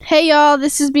Hey y'all,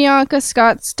 this is Bianca,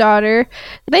 Scott's daughter.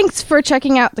 Thanks for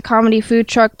checking out the Comedy Food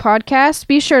Truck podcast.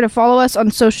 Be sure to follow us on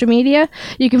social media.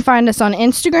 You can find us on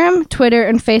Instagram, Twitter,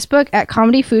 and Facebook at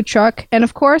Comedy Food Truck, and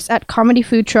of course at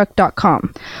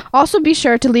comedyfoodtruck.com. Also be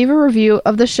sure to leave a review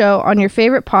of the show on your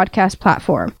favorite podcast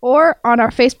platform or on our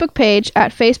Facebook page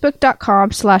at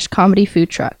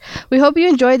facebook.com/comedyfoodtruck. We hope you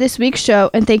enjoyed this week's show,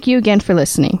 and thank you again for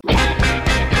listening.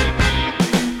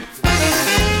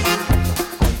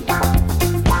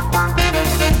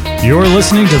 You're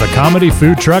listening to the Comedy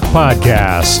Food Truck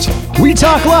Podcast. We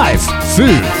talk life,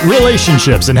 food,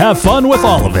 relationships, and have fun with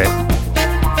all of it.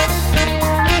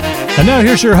 And now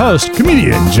here's your host,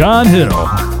 comedian John Hill.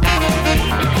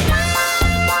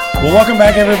 Well, welcome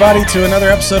back, everybody, to another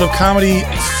episode of Comedy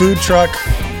Food Truck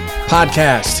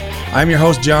Podcast. I'm your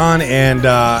host, John, and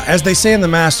as they say in the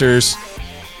Masters,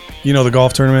 you know, the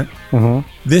golf tournament,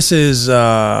 this is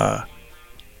a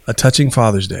touching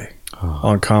Father's Day.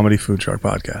 On Comedy Food Truck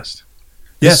Podcast.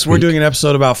 Yes, we're doing an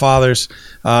episode about fathers.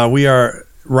 We are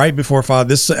right before Father.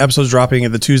 This episode's dropping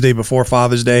at the Tuesday before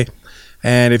Father's Day.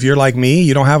 And if you're like me,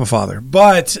 you don't have a father.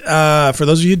 But for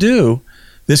those of you who do,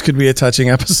 this could be a touching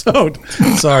episode.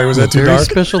 Sorry, was that too dark? A very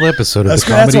special episode of the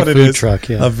Comedy Food Truck.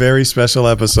 Yeah. A very special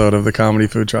episode of the Comedy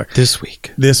Food Truck. This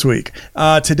week.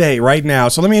 Today, right now.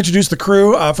 So let me introduce the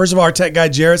crew. First of all, our tech guy,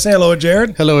 Jared. Say hello,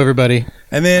 Jared. Hello, everybody.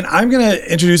 And then I'm going to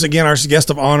introduce again our guest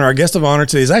of honor. Our guest of honor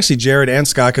today is actually Jared and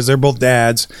Scott because they're both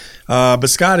dads. But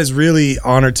Scott is really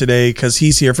honored today because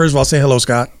he's here. First of all, say hello,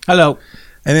 Scott. Hello.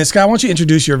 And then, Scott, why don't you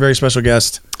introduce your very special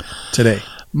guest today?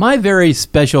 My very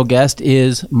special guest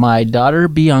is my daughter,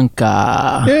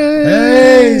 Bianca.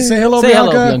 Hey, say hello, Say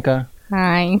Bianca. hello, Bianca.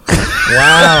 Hi.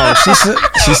 Wow. She says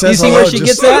You see hello where she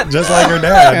gets that? Just like her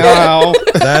dad. Wow.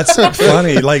 That's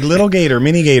funny. Like little gator,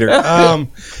 mini gator.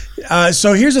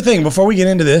 So here's the thing. Before we get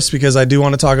into this, because I do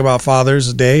want to talk about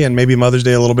Father's Day and maybe Mother's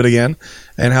Day a little bit again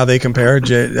and how they compare.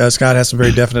 Scott has some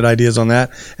very definite ideas on that.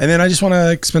 And then I just want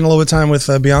to spend a little bit of time with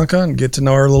Bianca and get to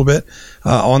know her a little bit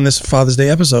on this Father's Day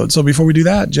episode. So before we do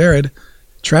that, Jared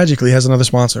tragically has another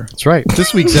sponsor. That's right.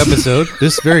 This week's episode,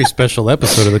 this very special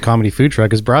episode of the Comedy Food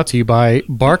Truck is brought to you by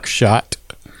BarkShot.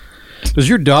 Does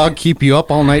your dog keep you up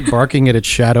all night barking at its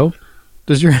shadow?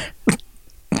 Does your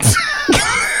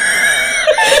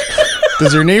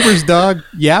neighbor's dog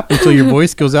yap until your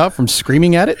voice goes out from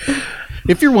screaming at it?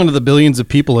 If you're one of the billions of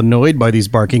people annoyed by these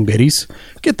barking biddies,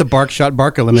 get the BarkShot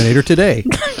Bark Eliminator today.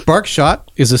 BarkShot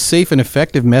is a safe and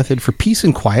effective method for peace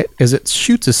and quiet as it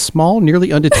shoots a small, nearly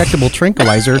undetectable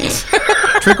tranquilizer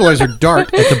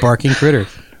dart at the barking critter.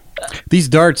 These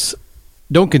darts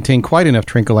don't contain quite enough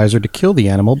tranquilizer to kill the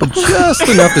animal, but just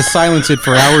enough to silence it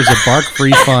for hours of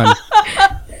bark-free fun.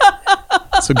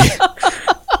 So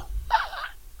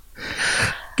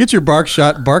get your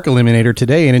BarkShot Bark Eliminator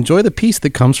today and enjoy the peace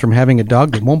that comes from having a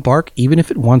dog that won't bark even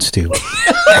if it wants to.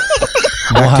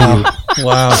 Wow.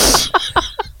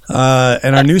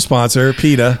 And our new sponsor,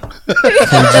 PETA,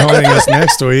 joining us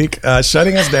next week,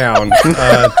 shutting us down.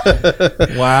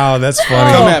 Wow, that's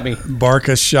funny. Come at me.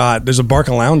 Bark-a-Shot. There's a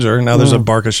Bark-a-Lounger. Now there's a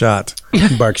Bark-a-Shot.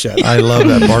 BarkShot. I love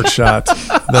that Bark-Shot.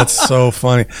 That's so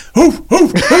funny.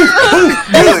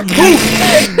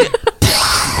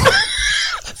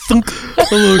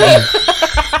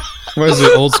 What is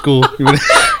it? Old school.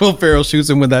 Will Ferrell shoots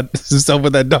him with himself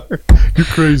with that dart. You're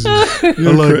crazy. I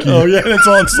like you. Oh yeah, it's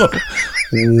on slow.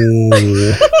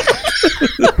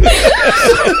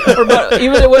 Or about,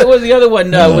 even what was the other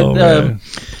one with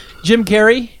Jim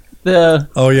Carrey? The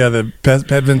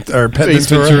Pet Ventura.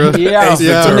 yeah, Ace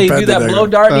Ventura, they Pet do that Detective. blow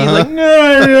dart. And he's like,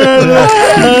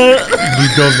 He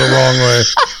goes the wrong way.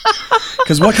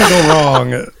 Because what can go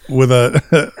wrong with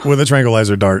a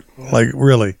tranquilizer dart? Like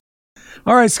really.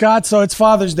 All right, Scott. So it's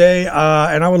Father's Day,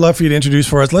 and I would love for you to introduce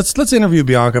for us. Let's interview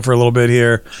Bianca for a little bit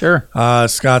here. Sure.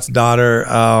 Scott's daughter,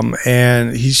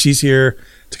 and she's here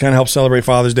to kind of help celebrate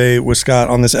Father's Day with Scott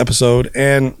on this episode,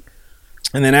 and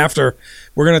then after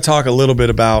we're going to talk a little bit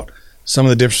about some of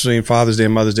the difference between Father's Day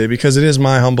and Mother's Day because it is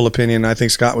my humble opinion. I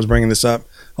think Scott was bringing this up.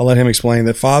 I'll let him explain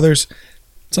that fathers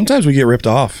sometimes we get ripped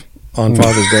off on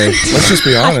Father's Day. Let's just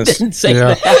be honest. I didn't say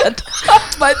that,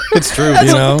 but It's true.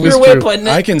 that's a weird way of putting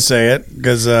it. I can say it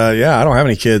because, I don't have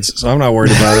any kids, so I'm not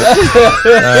worried about it.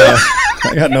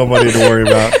 I got nobody to worry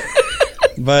about.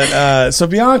 But so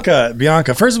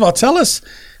Bianca, first of all, tell us.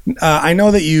 I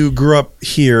know that you grew up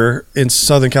here in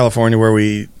Southern California, where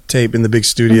we tape in the big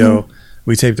studio. Mm-hmm.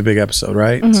 We taped the big episode,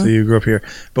 right? Mm-hmm. So you grew up here.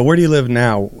 But where do you live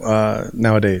now?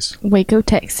 Nowadays, Waco,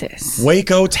 Texas.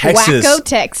 Waco, Texas. Waco,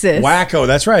 Texas. Wacko.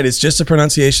 That's right. It's just a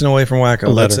pronunciation away from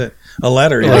wacko. That's it. A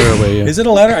letter. Yeah. Away, yeah. Is it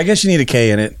a letter? I guess you need a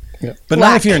K in it. Yeah. But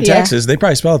not if you're in Texas. They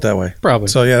probably spell it that way. Probably.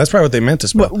 So yeah, that's probably what they meant to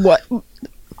spell. What?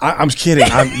 I'm just kidding.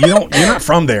 You're not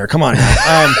from there. Come on.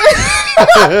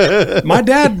 My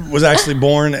dad was actually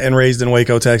born and raised in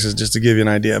Waco, Texas, just to give you an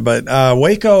idea. But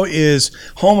Waco is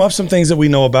home of some things that we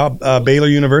know about. Baylor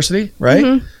University, right?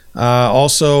 Mm-hmm.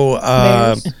 Also,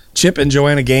 Chip and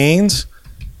Joanna Gaines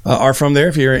are from there.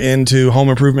 If you're into home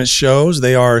improvement shows,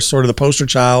 they are sort of the poster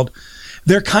child.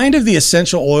 They're kind of the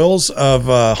essential oils of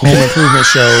home improvement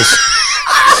shows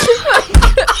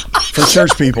for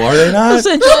church people, are they not?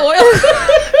 Essential oil.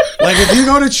 Like if you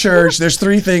go to church, there's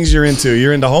 3 things you're into.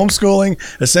 You're into homeschooling,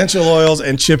 essential oils,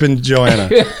 and Chip and Joanna.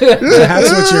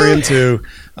 That's what you're into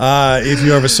if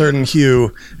you have a certain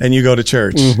hue and you go to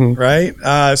church, right?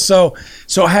 So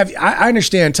I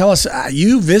understand. Tell us,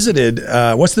 you visited.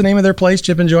 What's the name of their place?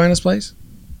 Chip and Joanna's place?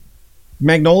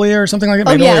 Magnolia or something like that?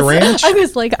 Magnolia Ranch? I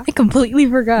was like, I completely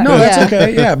forgot. No, that's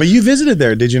okay. Yeah, but you visited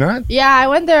there, did you not? Yeah, I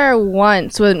went there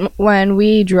once when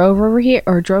we drove over here,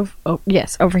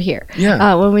 over here.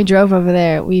 Yeah. When we drove over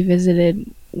there, we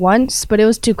visited once, but it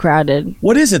was too crowded.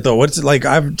 What is it though? What's it like?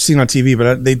 I've seen on TV,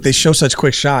 but they show such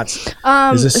quick shots.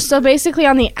 So basically,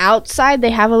 on the outside,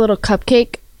 they have a little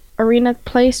cupcake arena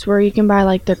place where you can buy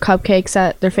like their cupcakes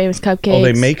at their famous cupcakes. Oh,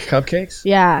 they make cupcakes?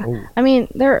 Yeah. Ooh. I mean,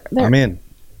 they're I'm in.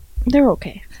 They're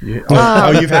okay. Yeah.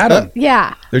 Oh, you've had them?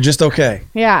 Yeah. They're just okay.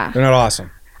 Yeah. They're not awesome.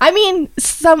 I mean,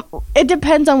 it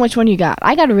depends on which one you got.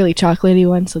 I got a really chocolatey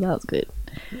one, so that was good.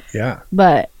 Yeah.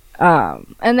 But and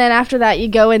then after that, you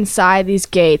go inside these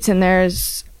gates, and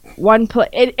there's one place.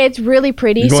 It's really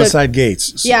pretty. You go inside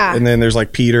gates. Yeah. And then there's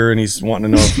like Peter, and he's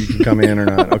wanting to know if you can come in or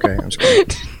not. Okay, I'm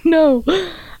scared. No.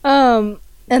 And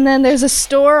then there's a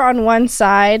store on one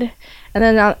side. And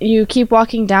then you keep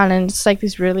walking down, and it's like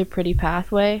this really pretty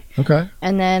pathway. Okay.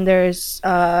 And then there's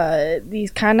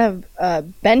these kind of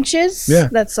benches. Yeah.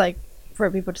 That's like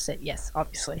for people to sit. Yes,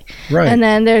 obviously. Right. And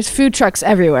then there's food trucks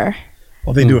everywhere.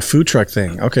 Well, they do a food truck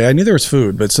thing. Okay, I knew there was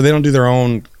food, but so they don't do their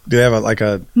own. Do they have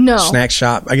a No. snack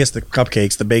shop? I guess the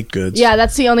cupcakes, the baked goods. Yeah,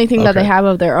 that's the only thing that they Okay. have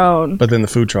of their own. But then the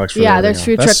food trucks. For Yeah, everything there's else.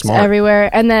 food That's trucks smart. everywhere.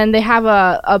 And then they have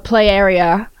a play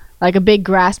area. Like a big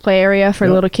grass play area for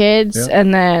Yep. little kids, Yep.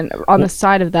 and then on the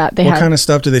side of that they What have kind of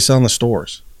stuff do they sell in the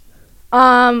stores?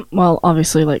 well,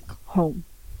 obviously like home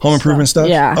Improvement stuff.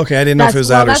 Yeah. Okay, I didn't know if it was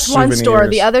that or that's one souvenirs. store.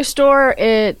 The other store,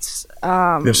 it's They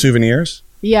have souvenirs,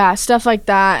 yeah, stuff like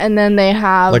that, and then they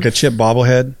have like a chip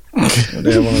bobblehead.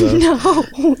 They have one of those.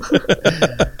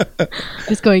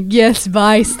 it's going yes,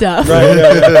 buy stuff. Right.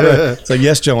 Yeah. It's like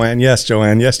yes, Joanne. Yes,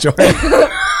 Joanne. Yes, Joanne.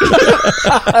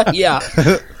 Yeah.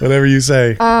 Whatever you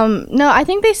say. No, I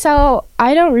think they sell.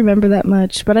 I don't remember that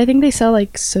much, but I think they sell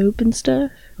like soap and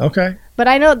stuff. Okay. But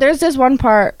I know there's this one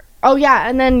part. Oh yeah,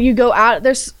 and then you go out.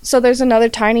 There's another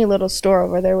tiny little store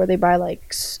over there where they buy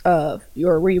like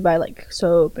where you buy like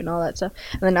soap and all that stuff.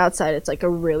 And then outside it's like a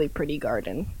really pretty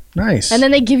garden. Nice. And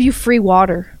then they give you free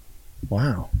water.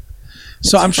 Wow.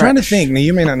 So I'm trying to think. Now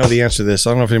you may not know the answer to this. I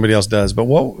don't know if anybody else does, but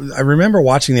I remember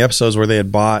watching the episodes where they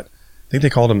had bought. I think they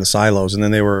called them the silos, and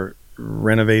then they were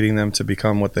renovating them to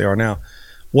become what they are now.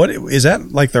 What is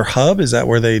that like their hub? Is that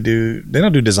where they do? They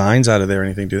don't do designs out of there or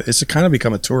anything, do they? It's kind of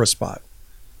become a tourist spot.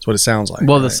 That's what it sounds like.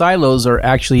 Well, right? the silos are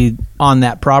actually on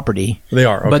that property. They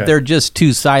are, okay. But they're just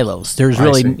 2 silos. There's I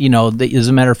really, see. As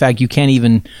a matter of fact, you can't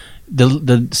even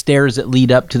the stairs that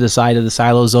lead up to the side of the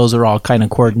silos. Those are all kind of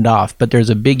cordoned off. But there's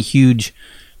a big, huge.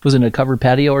 Was it a covered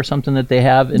patio or something that they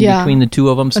have in between the 2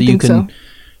 of them, so I you think can. so.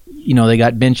 They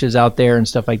got benches out there and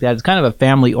stuff like that. It's kind of a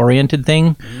family-oriented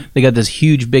thing. They got this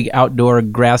huge, big outdoor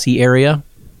grassy area.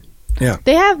 Yeah.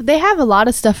 They have a lot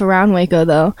of stuff around Waco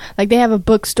though. Like they have a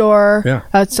bookstore. Yeah.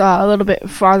 That's a little bit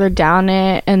farther down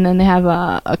it, and then they have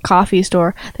a coffee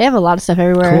store. They have a lot of stuff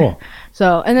everywhere. Cool.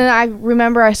 So, and then I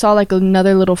remember I saw like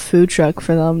another little food truck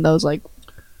for them that was like.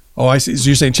 Oh, I see. So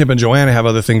you're saying Chip and Joanna have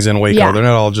other things in Waco. Yeah. They're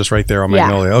not all just right there on Yeah.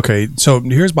 Magnolia. Okay. So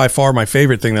here's by far my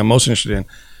favorite thing that I'm most interested in.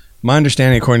 My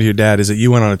understanding, according to your dad, is that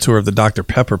you went on a tour of the Dr.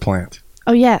 Pepper plant.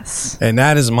 Oh yes. And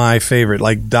that is my favorite.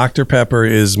 Like Dr. Pepper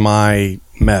is my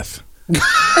meth. I'm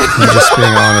just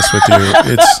being honest with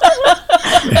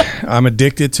you. I'm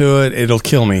addicted to it. It'll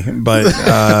kill me, but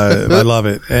I love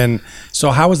it. And so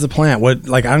how was the plant?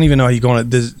 I don't even know how you go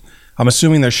on it. I'm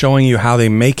assuming they're showing you how they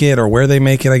make it or where they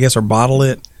make it, I guess, or bottle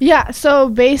it. Yeah, so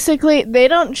basically they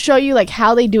don't show you like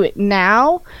how they do it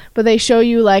now, but they show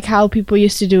you like how people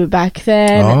used to do it back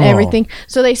then and Oh. everything.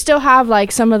 So they still have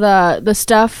like some of the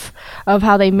stuff of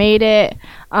how they made it.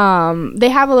 They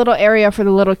have a little area for the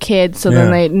little kids so then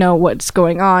Yeah. they know what's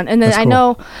going on. And then That's I cool.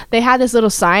 know they had this little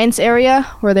science area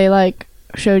where they like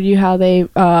showed you how they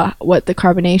what the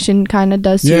carbonation kind of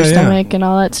does to Yeah, your yeah. stomach and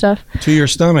all that stuff. To your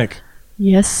stomach.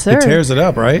 Yes, sir. It tears it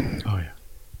up, right?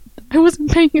 I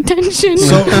wasn't paying attention.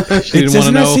 So didn't doesn't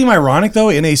wanna that know. seem ironic though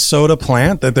in a soda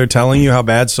plant that they're telling you how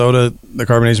bad the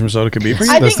carbonation from soda could be for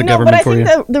you? I That's think the no, but I government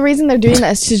think for the reason they're doing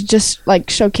that is to just like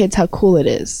show kids how cool it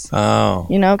is. Oh.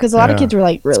 You know, because a lot of Yeah. kids were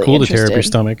like really It's cool to tear interested. up your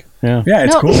stomach. Yeah. Yeah,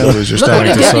 it's No. cool to lose your Look stomach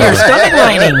what to you did to your soda. stomach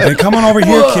lining. Hey, come on over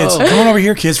here, kids. Come on over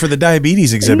here, kids, for the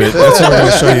diabetes exhibit. That's what we're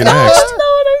going to show you next. That's not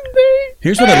what I'm saying.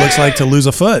 Here's what it looks like to lose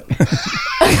a foot.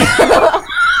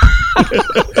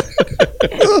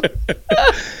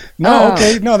 No,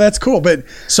 okay, no, that's cool. But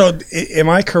so, am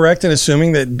I correct in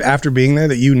assuming that after being there,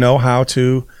 that you know how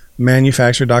to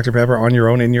manufacture Dr. Pepper on your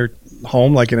own in your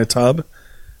home, like in a tub,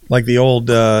 like the old,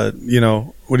 what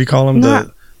do you call them,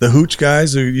 Not- the hooch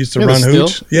guys who used to Yeah, run the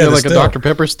hooch? still? Yeah, the like a still. Dr.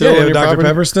 Pepper still Yeah, on your Dr. property?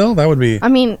 Pepper still. That would be. I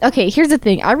mean, okay, here's the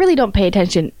thing. I really don't pay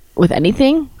attention with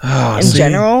anything in see?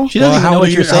 general. She doesn't Well, even how know old what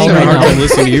are you're you- how saying old are right you? Hard to now.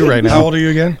 listen to you right How now. old are you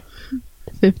again?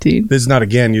 15. This is not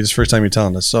again. You just first time you're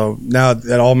telling us. So now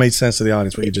that all made sense to the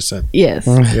audience. What you just said. Yes.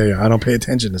 Yeah. I don't pay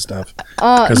attention to stuff.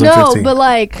 'Cause I'm No, 15. but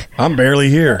like, I'm barely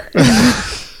here.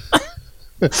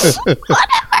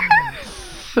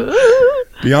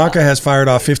 Bianca has fired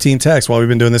off 15 texts while we've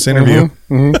been doing this interview.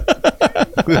 my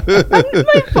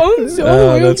phone's so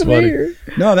Oh, that's funny.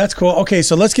 No, that's cool. Okay,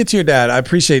 so let's get to your dad. I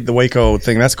appreciate the Waco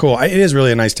thing. That's cool. It is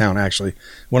really a nice town, actually.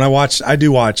 When I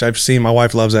do watch. I've seen, my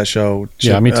wife loves that show.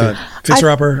 Yeah, me too. Fixer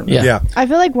Upper. Yeah. Yeah. I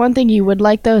feel like one thing you would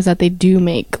like though is that they do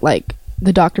make like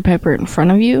the Dr. Pepper in front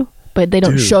of you, but they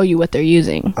don't Dude. show you what they're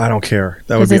using. I don't care.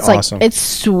 That would 'Cause be it's awesome. like it's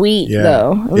sweet Yeah.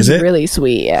 though. It was Is it? really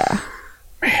sweet. Yeah.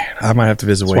 I might have to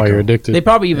visit That's why Waco. you're addicted. They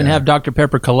probably even have Dr.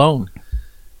 Pepper cologne.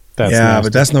 That's yeah, nasty.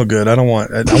 but that's no good. I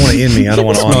want it in me. I don't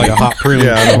want to Smell like a hot prune.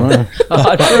 Yeah, I don't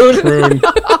Hot prune.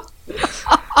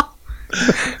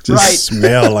 just Right.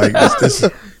 smell like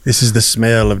this is the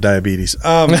smell of diabetes.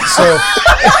 So this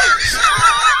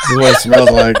is what it smells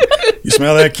like. You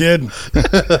smell that, kid?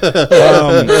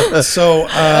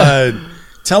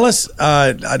 Tell us.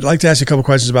 I'd like to ask you a couple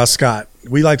questions about Scott.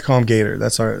 We like to call him Gator.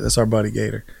 That's our buddy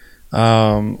Gator.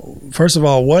 First of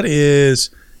all, what is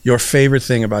your favorite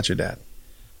thing about your dad,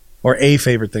 or a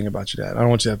favorite thing about your dad? I don't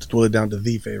want you to have to whittle it down to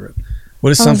the favorite. What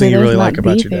is something you really like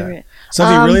about your dad?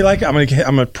 Something you really like? I'm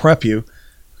gonna prep you.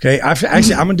 Okay, actually,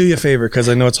 I'm gonna do you a favor because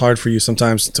I know it's hard for you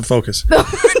sometimes to focus.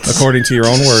 According to your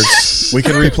own words, we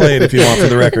can replay it if you want for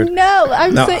the record. No,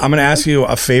 I'm Now, saying. I'm gonna ask you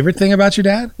a favorite thing about your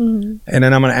dad, and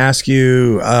then I'm gonna ask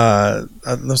you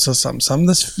something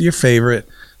that's your favorite,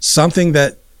 something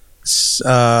that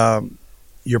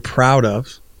you're proud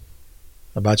of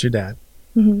about your dad,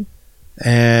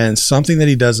 and something that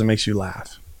he does that makes you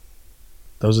laugh.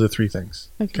 Those are the three things.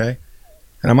 Okay.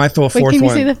 And I might throw a Wait, fourth can you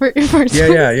one. say the first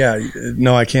Yeah.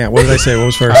 No, I can't. What did I say? What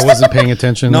was first? I wasn't paying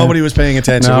attention. Nobody was paying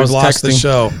attention. No, I We was lost the texting.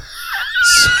 show.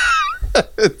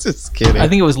 Just kidding. I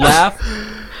think it was laugh.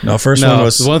 No, first no, one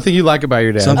was the one thing you like about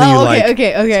your dad. something you Oh, like.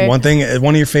 okay.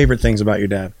 One of your favorite things about your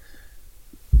dad.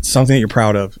 Something that you're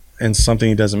proud of, and something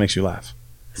he does that makes you laugh.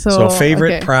 So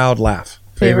favorite, okay. proud, laugh.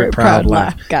 Favorite, proud,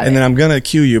 laugh. Got And it. then I'm gonna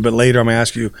cue you, but later I'm gonna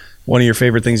ask you one of your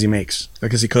favorite things he makes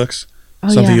because he cooks. Oh,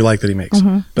 Something yeah. you like that he makes.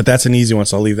 But that's an easy one,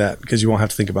 so I'll leave that because you won't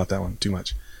have to think about that one too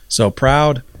much. So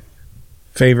proud,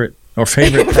 favorite, or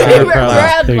favorite, proud, Favorite, laugh.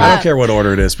 proud, I don't laugh. care what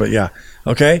order it is, but yeah.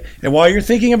 Okay. And while you're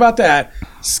thinking about that,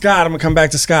 Scott, I'm gonna come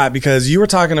back to Scott because you were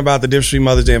talking about the difference between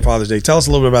Mother's Day and Father's Day. Tell us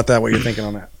a little bit about that. What you're thinking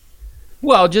on that.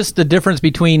 Well, just the difference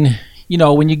between,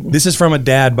 when you This is from a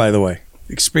dad, by the way.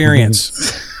 Experience.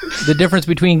 the difference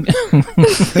between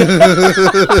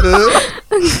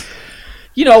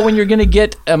when you're going to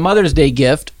get a Mother's Day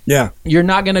gift, Yeah. you're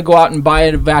not going to go out and buy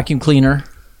a vacuum cleaner.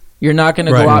 You're not going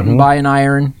to Right. go out and buy an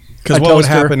iron. Because a what would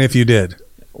toaster. happen if you did?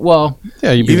 Well,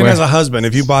 yeah, you'd be, Even wearing, as a husband,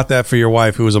 if you bought that for your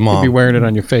wife who was a you'd mom. be wearing it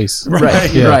on your face.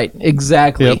 right, Yeah. right,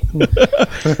 exactly.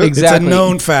 It's Exactly. a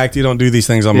known fact you don't do these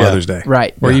things on Yeah. Mother's Day.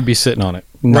 Right. Or you'd be sitting on it.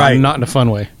 Right. Not in a fun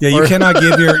way. Yeah, you cannot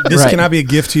give this Right. cannot be a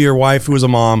gift to your wife who is a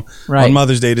mom Right. on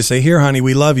Mother's Day to say, "Here, honey,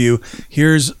 we love you.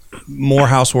 Here's more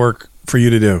housework for you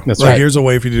to do. That's Like, right. Here's a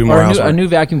way for you to do more Or a housework." new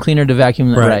vacuum cleaner to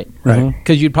vacuum. Right. Right.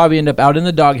 Because you'd probably end up out in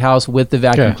the doghouse with the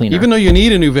vacuum Yeah. cleaner. Even though you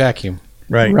need a new vacuum,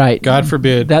 Right. right. God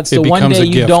forbid, That's it the one becomes day a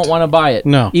you gift. don't want to buy it.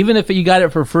 No. Even if you got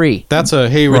it for free. That's a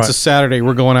hey, Right. it's a Saturday.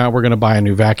 We're going out. We're going to buy a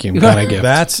new vacuum kind of gift.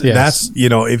 That's Yes.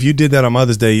 if you did that on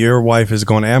Mother's Day, your wife is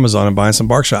going to Amazon and buying some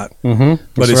Bark Shot. Mm-hmm.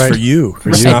 But it's for you.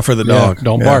 It's Right. not for the Yeah, dog.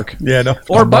 don't bark. Yeah, don't.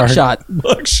 Or don't bark. buckshot.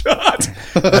 Buckshot.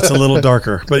 That's a little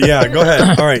darker. But yeah, go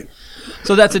ahead. All right.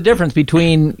 So that's the difference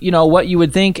between, what you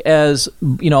would think as,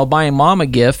 buying mom a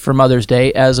gift for Mother's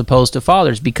Day as opposed to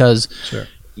Father's, because Sure.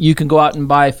 you can go out and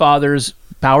buy Father's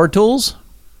power tools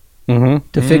Mm-hmm.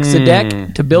 to fix a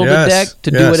deck, to build Yes. a deck,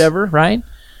 to do Yes. whatever, right?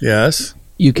 Yes.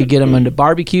 You could get them into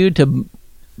barbecue to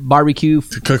barbecue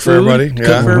Cook for everybody. Yeah.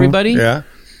 Cook for everybody. Yeah.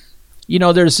 You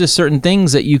know, there's just certain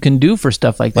things that you can do for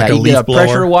stuff like that. Like a You get a leaf blower.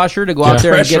 pressure washer to go out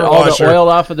there and get Pressure all washer. the oil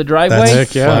off of the driveway.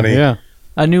 That's funny. Yeah.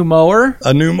 A new mower.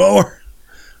 A new mower.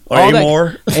 Or All a that-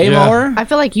 mower. A Yeah. mower. I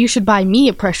feel like you should buy me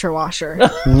a pressure washer.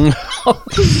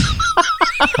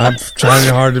 I'm trying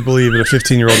hard to believe that a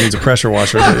 15-year-old needs a pressure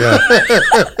washer. But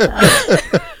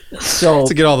yeah. So,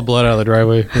 To get all the blood out of the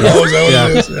driveway. Oh, is that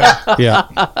what it is? Yeah.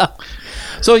 Yeah.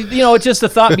 so you know, it's just a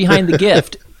thought behind the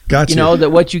gift. Gotcha. You know, that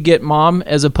what you get mom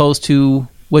as opposed to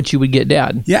what you would get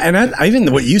dad. Yeah, and I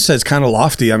even what you said is kind of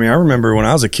lofty. I mean, I remember when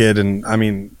I was a kid, and I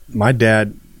mean, my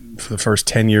dad, for the first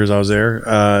 10 years I was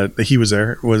there, he was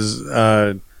there,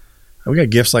 we got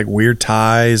gifts like weird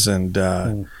ties and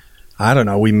I don't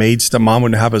know, we made stuff. Mom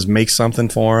would have us make something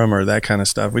for him or that kind of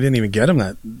stuff. We didn't even get him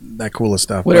that cool of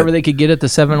stuff. Whatever they could get at the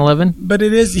 7-Eleven. But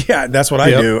it is, yeah, that's what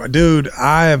I do. Dude,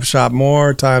 I have shopped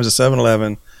more times at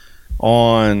 7-Eleven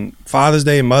on Father's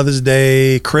Day, Mother's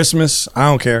Day, Christmas. I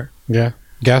don't care. Yeah.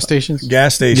 Gas stations.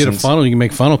 Gas You stations. get a funnel, you can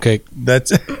make funnel cake.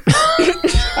 That's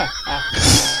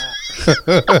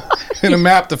And a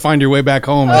map to find your way back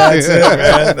home. That's it,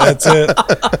 man.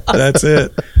 That's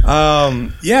it.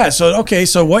 Yeah. So okay.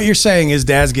 So what you're saying is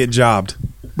dads get jobbed.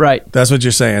 Right. That's what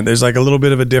you're saying. There's like a little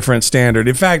bit of a different standard.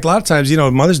 In fact, a lot of times, you know,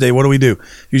 Mother's Day, what do?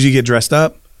 Usually get dressed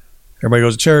up. Everybody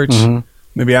goes to church.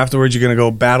 Maybe afterwards you're going to go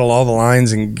battle all the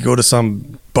lines and go to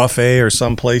some buffet or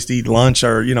some place to eat lunch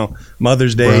or, you know,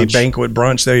 Mother's Day Brunch. banquet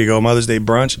brunch. There you go. Mother's Day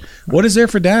brunch. What is there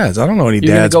for dads? I don't know any You're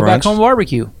going dads to go brunch. back home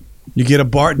barbecue. You get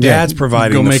a dad's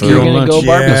providing Go the make food. your You're own gonna lunch. go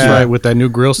barbecue. That's right. With that new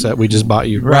grill set we just bought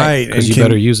you. Right. Because And you can-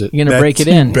 better use it. You're going to break it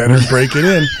in Better break it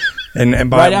in. And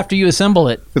by, right after you assemble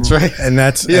it. That's right. and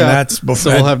that's before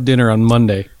So we'll have dinner on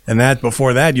Monday. and that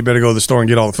before that you better go to the store and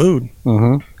get all the food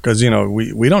Mm-hmm. because you know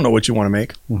we don't know what you want to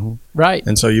make Right.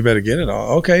 and so you better get it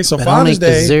all. Okay, so But I'll Father's make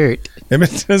Day, dessert. if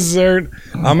it's dessert,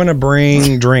 I'm gonna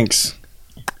bring drinks.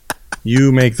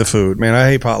 You make the food, man. I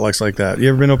hate potlucks like that. You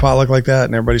ever been to a potluck like that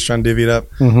and everybody's trying to divvy it up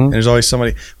and there's always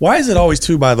somebody? Why is it always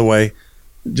too? By the way,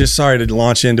 just sorry to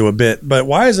launch into a bit, but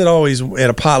why is it always at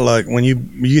a potluck when you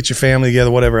get your family together,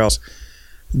 whatever else?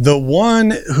 The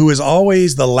one who is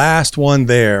always the last one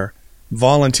there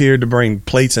volunteered to bring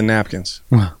plates and napkins.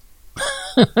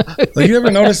 Like, you ever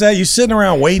notice that? You're sitting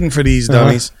around waiting for these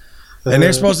dummies, and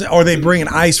they're supposed to, or they bring an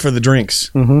ice for the drinks.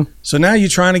 So now you're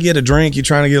trying to get a drink, you're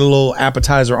trying to get a little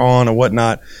appetizer on or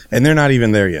whatnot, and they're not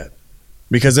even there yet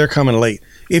because they're coming late.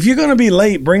 If you're going to be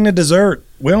late, bring the dessert.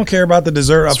 We don't care about the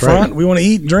dessert up front. We want to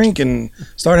eat, drink, and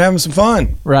start having some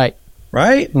fun, Right.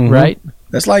 right? Right.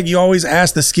 That's like you always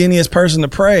ask the skinniest person to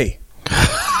pray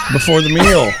before the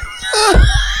meal.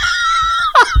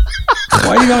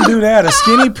 Why are you gonna do that? A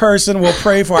skinny person will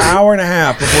pray for an hour and a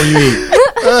half before you eat.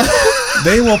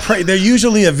 They will pray. They're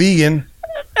usually a vegan,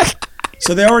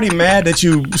 so they're already mad that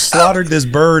you slaughtered this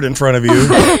bird in front of you.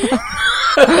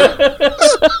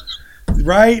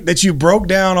 Right? That you broke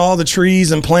down all the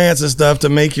trees and plants and stuff to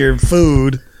make your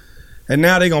food. And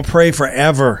now they're going to pray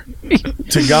forever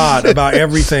to God about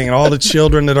everything and all the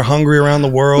children that are hungry around the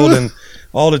world and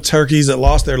all the turkeys that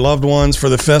lost their loved ones for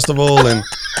the festival. And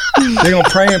they're going to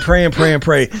pray and pray and pray and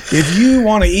pray. If you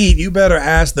want to eat, you better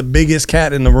ask the biggest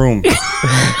cat in the room.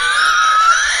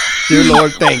 Dear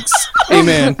Lord, thanks.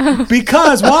 Amen.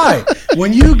 Because why?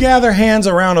 When you gather hands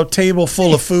around a table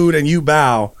full of food and you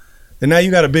bow, and now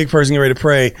you got a big person getting ready to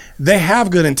pray, they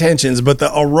have good intentions, but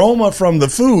the aroma from the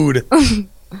food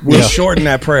will shorten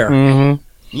that prayer.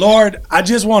 Lord, I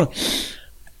just want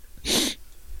to...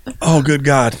 Oh, good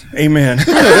God. Amen.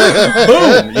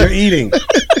 Boom. You're eating.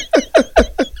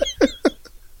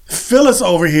 Phyllis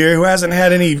over here, who hasn't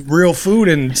had any real food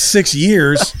in 6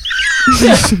 years,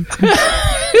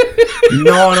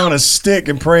 gnawing on a stick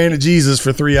and praying to Jesus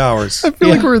for 3 hours. I feel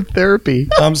like we're in therapy.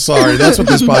 I'm sorry. That's what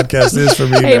this podcast is for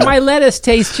me. Hey, now. my lettuce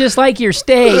tastes just like your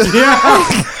steak. Yeah.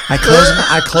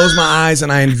 I close my eyes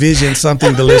and I envision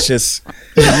something delicious.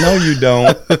 No, you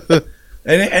don't.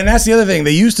 And that's the other thing.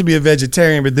 They used to be a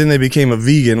vegetarian, but then they became a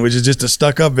vegan, which is just a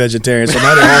stuck-up vegetarian. So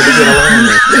now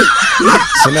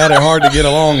they're hard to get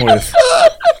along with.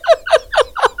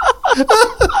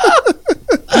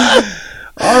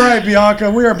 All right, Bianca,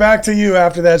 we are back to you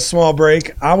after that small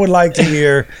break. I would like to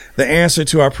hear the answer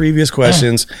to our previous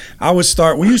questions. You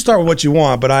start with what you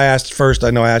want, but I asked you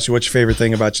what's your favorite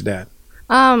thing about your dad?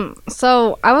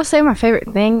 So I will say my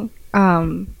favorite thing,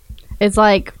 is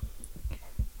like,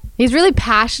 he's really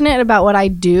passionate about what I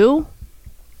do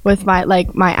with my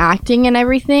acting and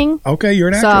everything. Okay, you're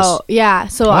an actress. So yeah,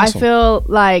 so Awesome. I feel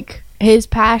like his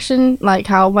passion, like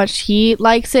how much he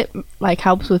likes it, like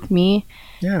helps with me,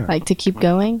 Yeah. like to keep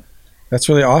going. That's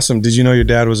really awesome. Did you know your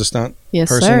dad was a stunt Yes,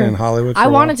 person sir. in Hollywood? I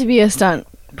wanted to be a stunt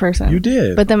person. You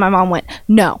did. But then my mom went,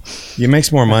 no. You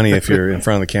makes more money if you're in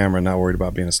front of the camera and not worried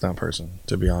about being a stunt person,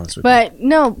 to be honest with But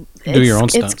no. Do your own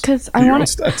It's stunts. because you. I Do your own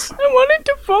wanted, stunts. I wanted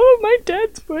to follow my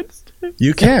dad's footsteps.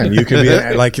 You can. You could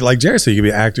be like Jared said. You could be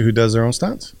an actor who does their own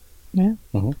stunts. Yeah.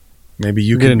 Mhm. Maybe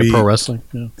you Get could into be pro wrestling.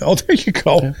 Yeah. Oh, there you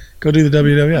go. Yeah. Go do the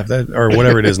WWF or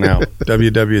whatever it is now.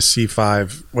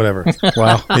 WWC5, whatever.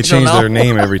 Wow. They change their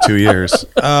name every 2 years.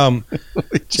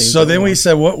 So then we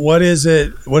said, what is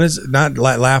it? What is not?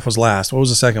 Laugh was last. What was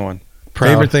the second one? Proud.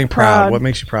 Favorite thing, proud. Proud. What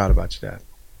makes you proud about your dad?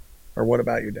 Or what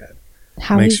about your dad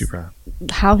How makes he's, you proud?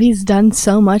 how he's done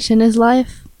so much in his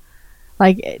life.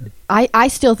 Like, I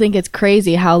still think it's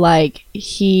crazy how, like,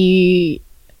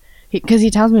 because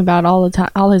he tells me about all the time,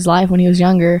 all his life when he was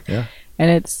younger. Yeah. And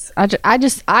it's,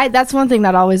 that's one thing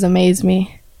that always amazed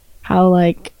me. How,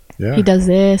 like, Yeah. he does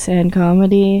this and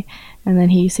comedy, and then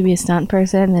he used to be a stunt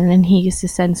person, and then he used to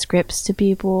send scripts to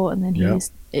people, and then he Yeah.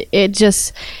 used,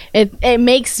 it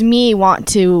makes me want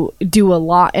to do a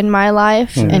lot in my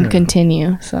life and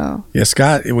continue. So Yeah,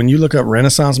 Scott, when you look up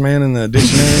Renaissance Man in the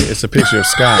dictionary, it's a picture of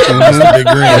Scott. It's the big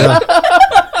grin.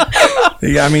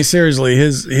 Yeah, I mean, seriously,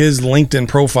 his LinkedIn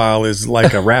profile is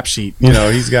like a rap sheet. You know,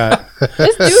 he's got...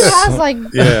 this dude has like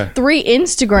Yeah. 3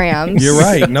 Instagrams. You're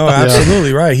right. No,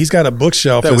 absolutely right. He's got a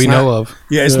bookshelf That we that's know not- of.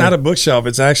 Yeah, it's not a bookshelf.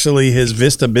 It's actually his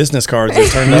Vista business cards that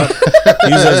turned up.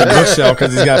 He uses it as a bookshelf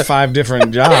because he's got 5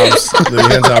 different jobs that he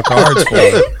hands out cards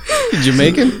for.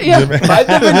 Jamaican? Yeah. 5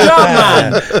 different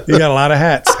jobs, man. He got a lot of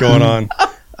hats going on.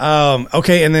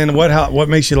 Okay, and then what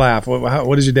makes you laugh?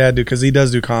 What does your dad do? Because he does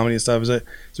do comedy and stuff. Is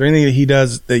there anything that he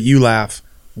does that you laugh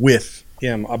with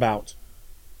him about?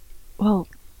 Well,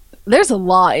 there's a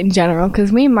lot in general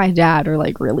because me and my dad are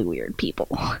like really weird people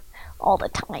all the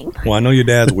time. Well, I know your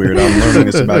dad's weird. I'm learning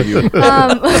this about you.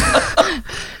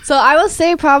 So I will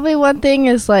say probably one thing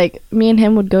is like me and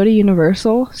him would go to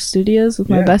Universal Studios with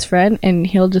my Yeah. best friend, and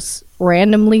he'll just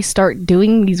randomly start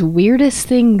doing these weirdest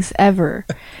things ever.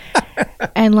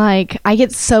 And like I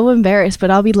get so embarrassed,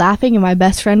 but I'll be laughing, and my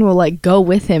best friend will like go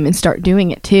with him and start doing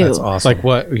it too. That's awesome. Like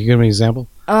what? Can you give me an example?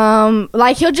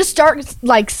 Like he'll just start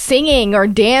like singing or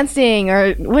dancing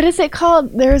or what is it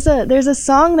called? There's a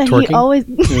song that he Twerking? always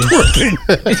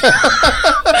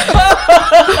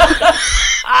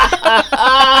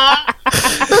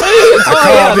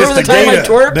remember the time I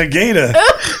twerked? The gator.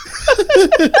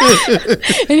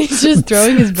 and he's just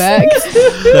throwing his back.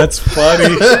 That's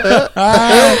funny.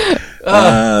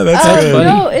 That's good.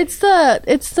 No, it's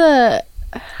the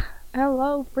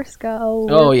hello Frisco.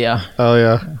 Oh yeah, Oh,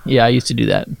 yeah. yeah. I used to do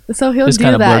that. So he'll Just do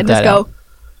kinda that blurt and just that go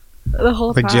the whole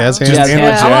Like time. jazz hands? Jazz And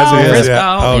hands. with jazz Hello, hands, Frisco.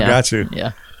 yeah. Oh, Yeah. got you.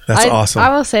 Yeah. That's I awesome. I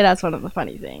will say that's one of the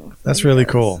funny things. That's really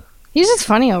cool. He's just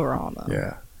funny overall, though.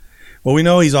 Yeah. Well, we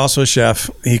know he's also a chef.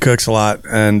 He cooks a lot,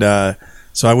 and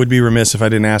so I would be remiss if I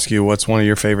didn't ask you what's one of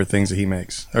your favorite things that he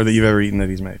makes, or that you've ever eaten that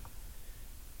he's made.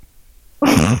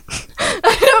 I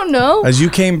don't know. As you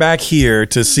came back here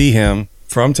to see him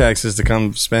from Texas to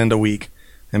come spend a week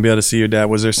and be able to see your dad,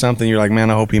 was there something you're like, man,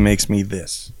 I hope he makes me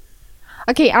this?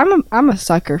 Okay, I'm a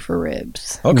sucker for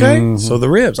ribs. Okay, Mhm. so the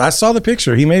ribs. I saw the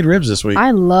picture. He made ribs this week.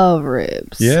 I love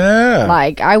ribs. Yeah.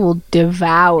 Like I will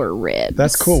devour ribs.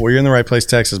 That's cool. Well, you're in the right place,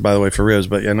 Texas, by the way, for ribs.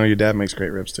 But I know your dad makes great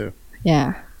ribs too.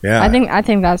 Yeah. Yeah, I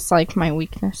think that's like my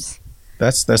weakness.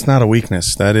 that's not a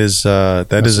weakness. That is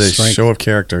That's a a strength. show of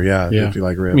character. Yeah, Yeah. if you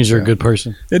like ribs, It means you're yeah. a good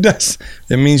person. It does.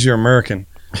 It means you're American.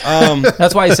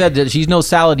 That's why I said that she's no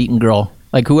salad eating girl.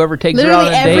 Like whoever takes her out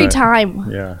Literally on a every date.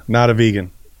 time. Yeah, not a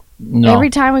vegan. No. Every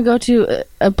time we go to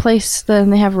a place, then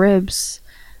they have ribs.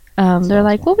 They're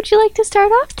like, "What would you like to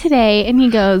start off today?" And he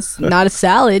goes, "Not a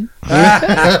salad."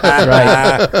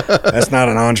 Right. That's not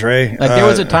an entree. Like there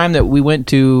was a time that we went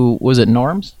to, was it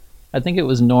Norm's? I think it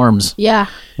was Norm's. Yeah.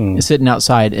 Sitting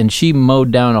outside, and she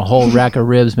mowed down a whole rack of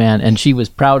ribs, man, and she was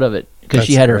proud of it because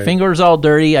she That's had her great. fingers all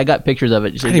dirty. I got pictures of it.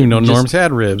 I didn't even know Norm's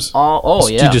had ribs. Oh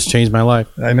yeah. You just changed my life.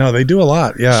 I know they do a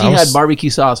lot. Yeah, She I had was- barbecue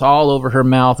sauce all over her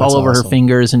mouth, That's all over awesome. her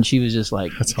fingers, and she was just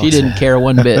like, That's she didn't care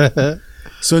one bit.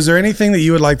 So, is there anything that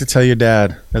you would like to tell your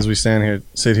dad as we sit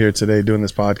here today doing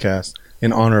this podcast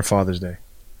in honor of Father's Day?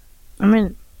 I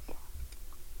mean,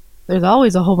 there's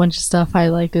always a whole bunch of stuff I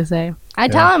like to say. I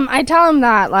tell him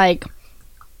that like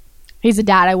he's a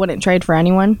dad I wouldn't trade for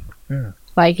anyone. Yeah.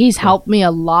 Like he's helped me a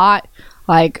lot.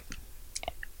 Like,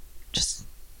 just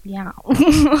yeah.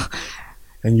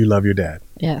 And you love your dad.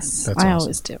 Yes, That's I awesome.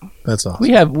 always do. That's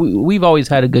awesome. We've always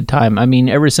had a good time. I mean,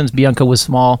 ever since Bianca was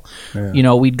small, Yeah. you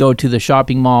know, we'd go to the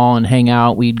shopping mall and hang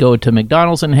out. We'd go to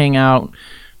McDonald's and hang out.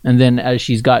 And then as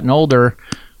she's gotten older,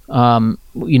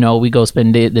 you know, we go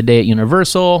spend the day at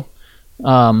Universal.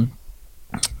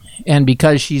 And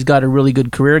because she's got a really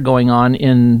good career going on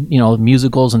in,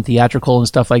 musicals and theatrical and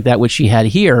stuff like that, which she had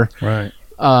here, Right.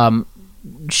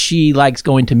 she likes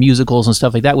going to musicals and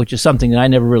stuff like that, which is something that I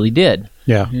never really did.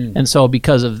 Yeah. And so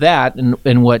because of that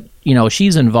and what,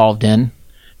 she's involved in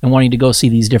and wanting to go see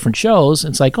these different shows,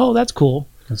 it's like, oh, that's cool.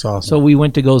 That's awesome. So we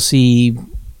went to go see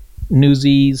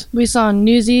Newsies. We saw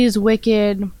Newsies,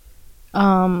 Wicked.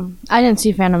 I didn't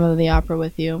see Phantom of the Opera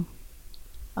with you.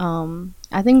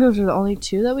 I think those were the only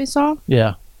two that we saw,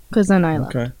 Yeah. because then I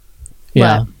left. Okay.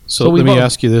 Yeah. So we let me both-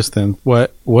 ask you this then: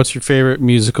 what's your favorite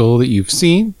musical that you've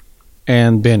seen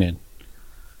and been in?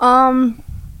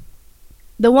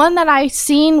 The one that I've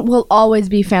seen will always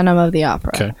be Phantom of the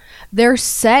Opera. Okay. Their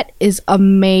set is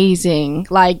amazing.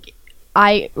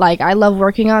 I love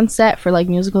working on set for like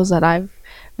musicals that I've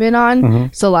been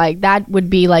on. So like that would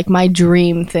be like my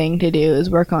dream thing to do, is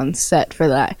work on set for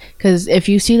that. Because if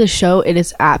you see the show, it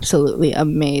is absolutely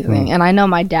amazing. And I know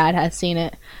my dad has seen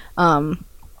it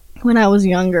when I was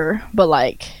younger, but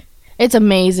like it's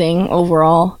amazing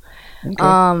overall.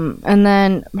 And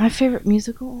then my favorite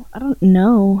musical, I don't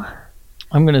know.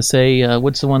 I'm going to say,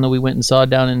 what's the one that we went and saw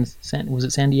down in was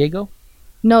it San Diego?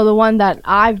 No, the one that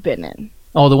I've been in.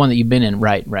 Oh, the one that you've been in.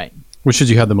 Right. Which did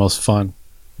you have the most fun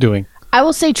doing? I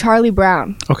will say Charlie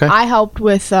Brown. Okay. I helped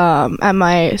with at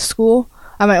my school,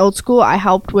 at my old school. I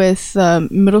helped with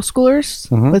middle schoolers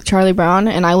with Charlie Brown,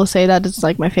 and I will say that it's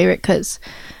like my favorite because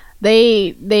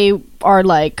they are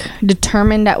like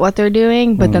determined at what they're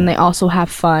doing, but then they also have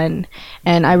fun.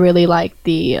 And I really like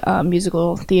the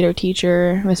musical theater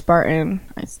teacher, Miss Barton.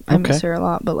 I miss her a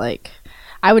lot, but like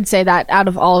I would say that out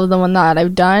of all of the one that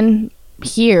I've done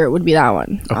here would be that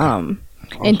one.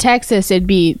 In Texas, it'd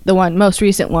be the most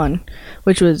recent one,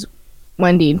 which was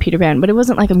Wendy and Peter Pan. But it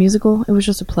wasn't like a musical; it was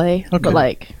just a play. But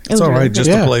like, It's all right. really Just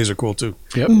good. the plays are cool too.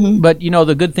 Yep. But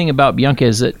the good thing about Bianca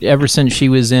is that ever since she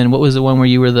was in, what was the one where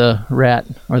you were the rat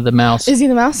or the mouse? Is he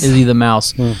the mouse? Izzy the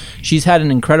mouse. She's had an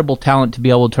incredible talent to be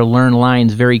able to learn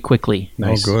lines very quickly.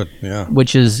 Nice. Oh, good. Yeah.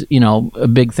 Which is a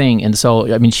big thing. And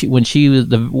so I mean, when she was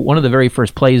one of the very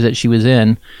first plays that she was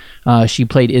in, she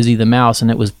played Izzy the mouse,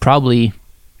 and it was probably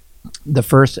the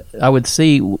first, I would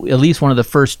say, at least one of the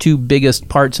first two biggest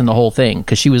parts in the whole thing,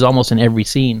 because she was almost in every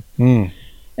scene. And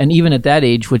even at that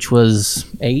age, which was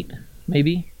 8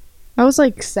 maybe I was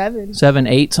like 7. 7,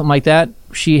 8, something like that,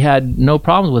 she had no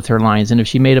problems with her lines, and if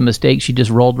she made a mistake, she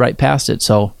just rolled right past it.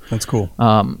 So That's cool.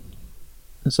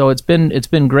 so it's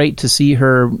been great to see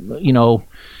her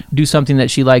do something that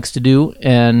she likes to do,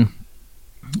 and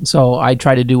so I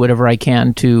try to do whatever I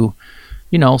can to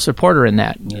support her in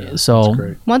that. So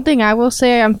great. One thing I will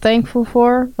say I'm thankful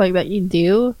for, like that you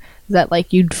do, is that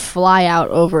like you'd fly out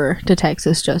over to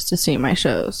Texas just to see my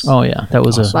shows. oh yeah, that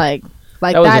was Like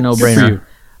that was a that's no-brainer.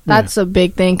 That's a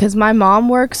big thing because my mom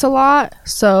works a lot,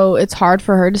 so it's hard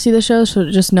for her to see the shows. So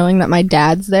just knowing that my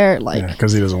dad's there, like, Yeah,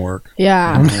 because he doesn't work.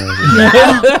 yeah,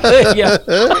 Yeah,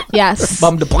 yes,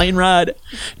 bummed a plane ride.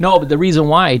 No, but the reason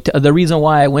why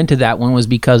I went to that one was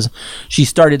because she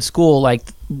started school like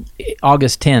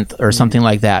August 10th or something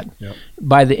like that. Yep.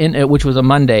 By the end, which was a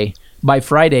Monday. By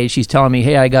Friday, she's telling me,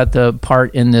 "Hey, I got the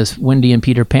part in this Wendy and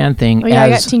Peter Pan thing Oh, yeah, I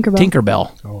as got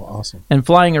Tinkerbell. Oh, awesome. and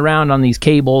flying around on these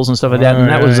cables and stuff like that." And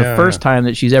that was the yeah, first time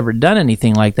that she's ever done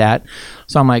anything like that.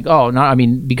 So I'm like, "Oh, no!" I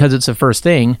mean, because it's the first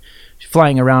thing,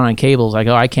 flying around on cables, I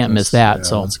go, "I can't miss that." Yeah,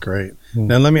 So that's great.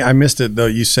 Now I missed it though.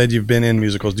 You said you've been in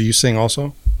musicals. Do you sing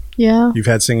also? yeah. You've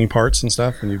had singing parts and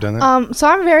stuff, and you've done that. So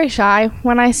I'm very shy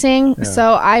when I sing,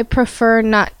 so I prefer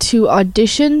not to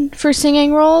audition for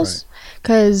singing roles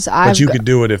because But you could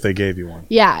do it if they gave you one.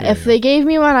 if they gave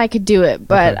me one, I could do it,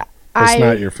 but Okay. It's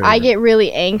not your I favorite. get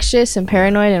really anxious and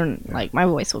paranoid, and like my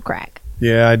voice will crack.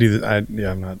 Yeah, I do.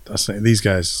 I'm not. These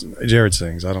guys. Jared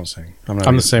sings. I don't sing. I'm not.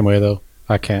 I'm the same way though.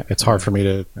 I can't. It's hard for me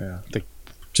to. Yeah.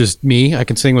 Just me. I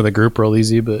can sing with a group real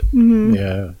easy, but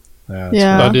yeah,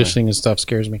 Yeah. auditioning and stuff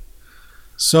scares me.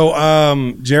 So,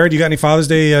 Jared, you got any Father's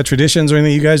Day traditions or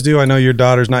anything you guys do? I know your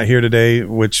daughter's not here today,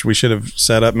 which we should have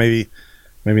set up maybe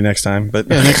next time. But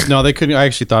No, they couldn't. I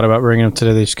actually thought about bringing them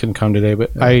today. They just couldn't come today.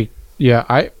 But I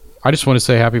just want to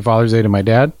say Happy Father's Day to my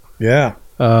dad. yeah,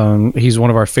 He's one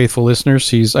of our faithful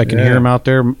listeners. I can hear him out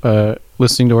there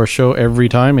listening to our show every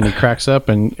time, and he cracks up.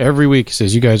 And every week he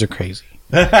says, "You guys are crazy."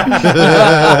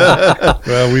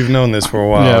 well, we've known this for a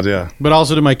while. Yeah. But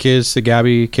also to my kids, to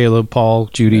Gabby, Caleb, Paul,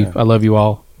 Judy. Yeah. I love you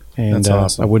all, and That's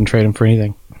awesome. I wouldn't trade them for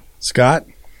anything. Scott,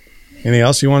 anything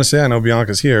else you want to say? I know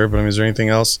Bianca's here, but I mean, is there anything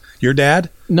else? Your dad?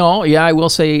 No, yeah, I will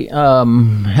say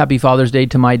Happy Father's Day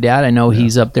to my dad. I know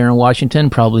he's up there in Washington,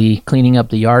 probably cleaning up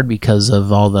the yard because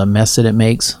of all the mess that it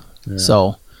makes.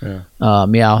 So, Yeah.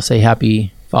 I'll say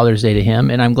Happy Father's Day to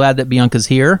him. And I'm glad that Bianca's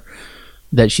here,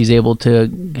 that she's able to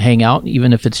hang out,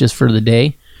 even if it's just for the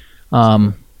day.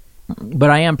 But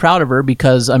I am proud of her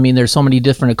because, I mean, there's so many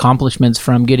different accomplishments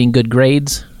from getting good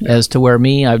grades as to where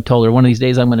I've told her one of these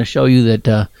days I'm going to show you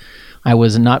that I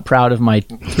was not proud of my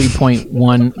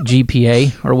 3.1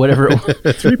 GPA or whatever.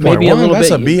 3.1,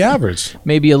 that's a B average.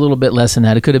 Maybe a little bit less than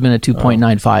that. It could have been a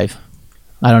 2.95.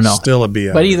 I don't know. Still a B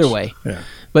average. But either way. Yeah.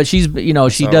 But she's,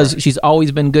 she's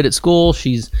always been good at school.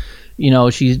 She's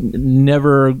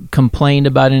never complained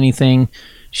about anything.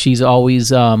 She's always,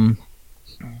 she's a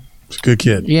good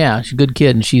kid. Yeah, she's a good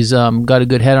kid, and she's got a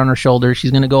good head on her shoulders.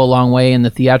 She's going to go a long way in the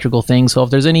theatrical thing. So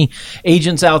if there's any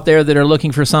agents out there that are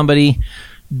looking for somebody,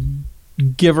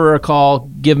 give her a call,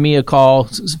 give me a call,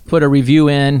 put a review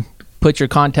in, put your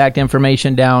contact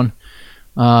information down.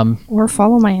 Or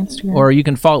follow my Instagram. Or you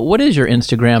can follow. What is your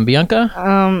Instagram, Bianca?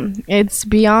 It's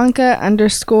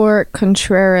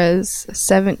Bianca_Contreras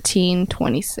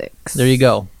 1726. There you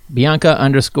go.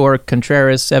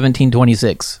 Bianca_Contreras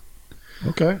 1726.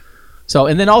 Okay. So,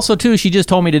 and then also too, she just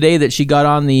told me today that she got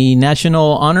on the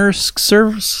National Honor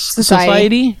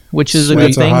Society, which is a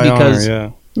good thing because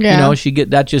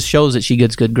that just shows that she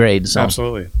gets good grades. So.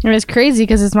 Absolutely. It was crazy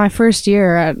because it's my first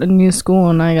year at a new school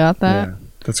and I got that. Yeah,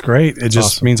 that's great. It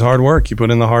just means hard work. You put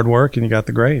in the hard work and you got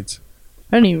the grades.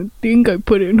 I didn't even think I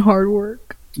put in hard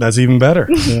work. That's even better.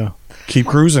 Yeah. Keep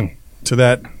cruising to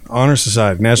that honor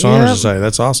society, National Honor Society.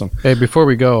 That's awesome. Hey, before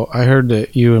we go, I heard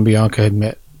that you and Bianca had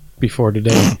met before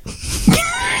today.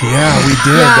 Yeah, we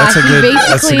did. That's a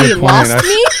good point.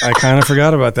 I kind of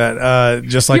forgot about that.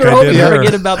 Just like I did her.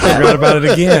 Forget about that. Forgot about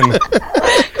it again.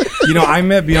 I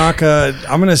met Bianca.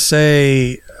 I'm gonna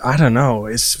say, I don't know.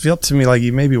 It felt to me like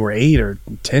you maybe were 8 or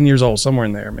 10 years old, somewhere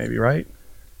in there, maybe, right?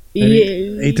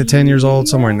 Maybe 8 to 10 years old,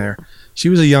 somewhere in there. She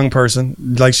was a young person,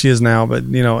 like she is now, but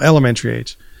elementary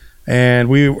age. And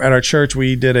we at our church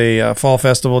we did a fall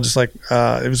festival, just like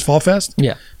it was Fall Fest.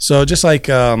 Yeah. So just like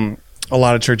a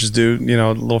lot of churches do,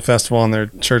 a little festival on their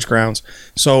church grounds.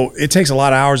 So it takes a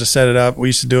lot of hours to set it up. We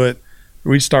used to do it.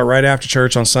 We'd start right after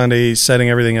church on Sunday, setting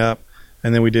everything up,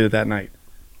 and then we did it that night,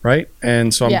 right?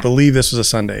 And so I believe this was a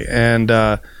Sunday.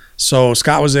 And so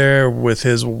Scott was there with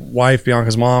his wife,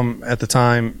 Bianca's mom at the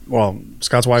time. Well,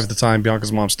 Scott's wife at the time,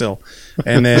 Bianca's mom still.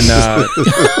 And then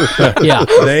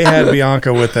they had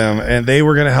Bianca with them, and they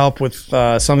were going to help with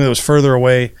something that was further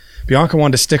away. Bianca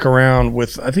wanted to stick around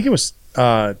with, I think it was,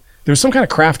 there was some kind of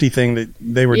crafty thing that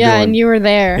they were doing. Yeah, and you were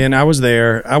there. And I was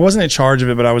there. I wasn't in charge of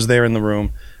it, but I was there in the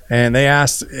room. And they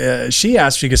asked, she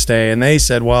asked if she could stay, and they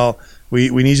said, well, we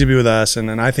need you to be with us. And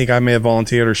then I think I may have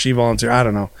volunteered or she volunteered. I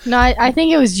don't know. No, I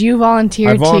think it was you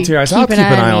volunteered. I volunteered. I said, I'll keep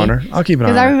an eye on her. I'll keep an eye on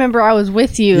her. Because I remember I was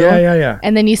with you. Yeah.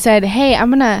 And then you said, hey, I'm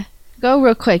going to go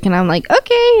real quick. And I'm like,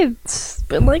 okay, it's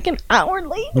been like an hour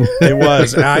later. It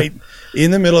was.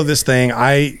 In the middle of this thing,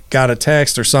 I got a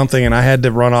text or something, and I had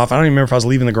to run off. I don't even remember if I was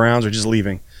leaving the grounds or just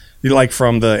leaving, like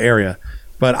from the area.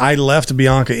 But I left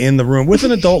Bianca in the room with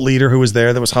an adult leader who was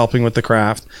there that was helping with the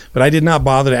craft. But I did not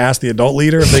bother to ask the adult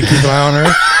leader if they keep an eye on her.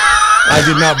 I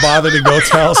did not bother to go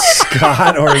tell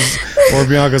Scott or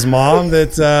Bianca's mom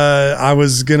that I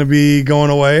was going to be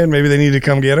going away and maybe they needed to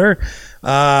come get her.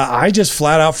 I just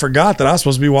flat out forgot that I was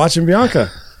supposed to be watching Bianca.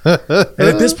 And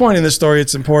at this point in the story,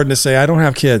 it's important to say I don't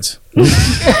have kids.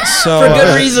 So, for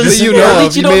good reasons. You know,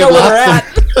 you don't know where they're at.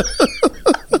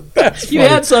 You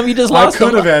had some, you just lost I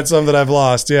could have had some that I've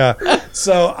lost, yeah.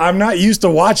 So I'm not used to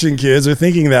watching kids or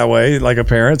thinking that way like a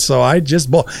parent. So I just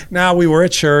now we were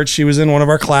at church. She was in one of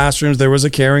our classrooms. There was a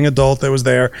caring adult that was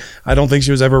there. I don't think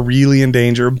she was ever really in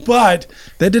danger, but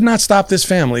that did not stop this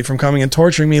family from coming and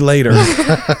torturing me later.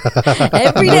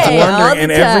 Every day, all the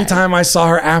and every time I saw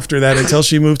her after that until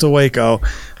she moved to Waco,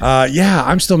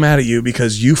 I'm still mad at you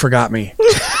because you forgot me.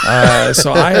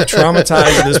 So I have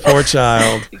traumatized this poor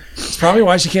child. It's probably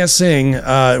why she can't sing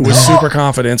with super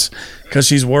confidence, because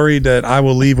she's worried that I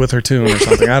will leave with her tune or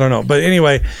something. I don't know. But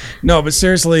anyway, no, but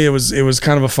seriously, it was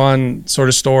kind of a fun sort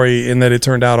of story in that it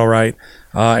turned out all right.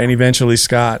 And eventually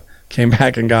Scott came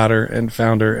back and got her and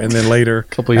found her. And then later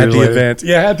at the event.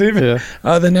 Yeah, at the event.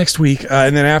 Yeah. The next week.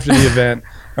 And then after the event,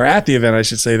 or at the event, I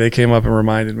should say, they came up and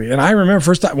reminded me. And I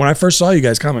remember when I first saw you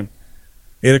guys coming,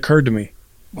 it occurred to me,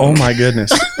 oh my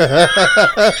goodness.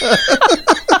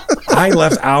 I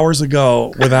left hours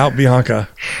ago without Bianca.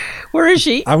 Where is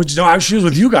she? She was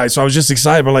with you guys, so I was just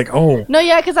excited. But like, oh no,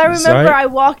 yeah, because I remember I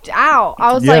walked out.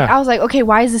 I was like, okay,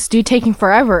 why is this dude taking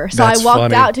forever? So I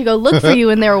walked out to go look for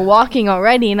you, and they were walking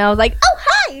already, and I was like, oh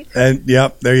hi. And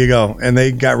yep, there you go. And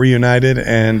they got reunited,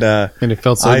 and it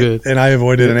felt so good. And I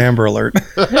avoided an Amber Alert.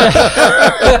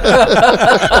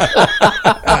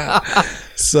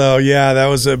 So yeah, that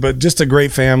was but just a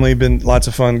great family. Been lots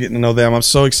of fun getting to know them. I'm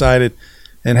so excited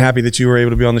and happy that you were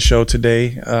able to be on the show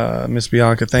today, Miss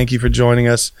Bianca. Thank you for joining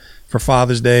us for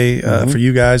Father's Day. For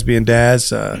you guys being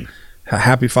dads,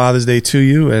 happy Father's Day to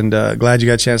you, and glad you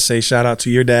got a chance to say shout out to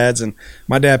your dads. And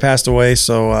my dad passed away,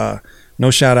 so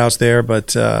no shout outs there.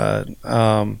 But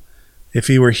if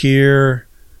he were here,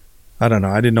 I don't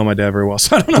know. I didn't know my dad very well,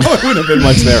 so I don't know. It wouldn't have been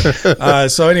much there.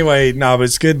 So anyway, no, but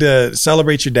it's good to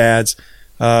celebrate your dads.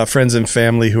 Friends and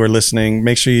family who are listening,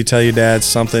 make sure you tell your dads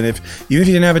something. Even if you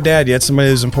didn't have a dad, you had somebody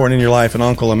who's important in your life, an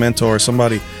uncle, a mentor,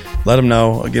 somebody, let them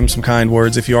know. Give them some kind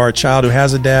words. If you are a child who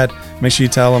has a dad, make sure you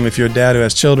tell them. If you're a dad who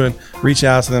has children, reach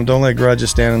out to them. Don't let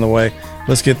grudges stand in the way.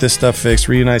 Let's get this stuff fixed.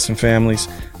 Reunite some families.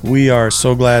 We are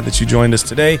so glad that you joined us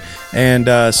today. And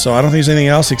so I don't think there's anything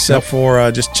else except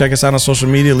for just check us out on social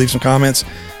media, leave some comments,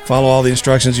 follow all the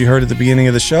instructions you heard at the beginning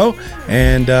of the show.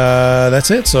 And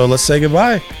that's it. So let's say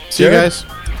goodbye. See you guys.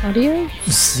 Adios.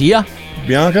 See ya.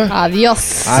 Bianca?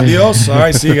 Adios. Adios. All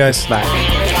right. See you guys.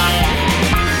 Bye.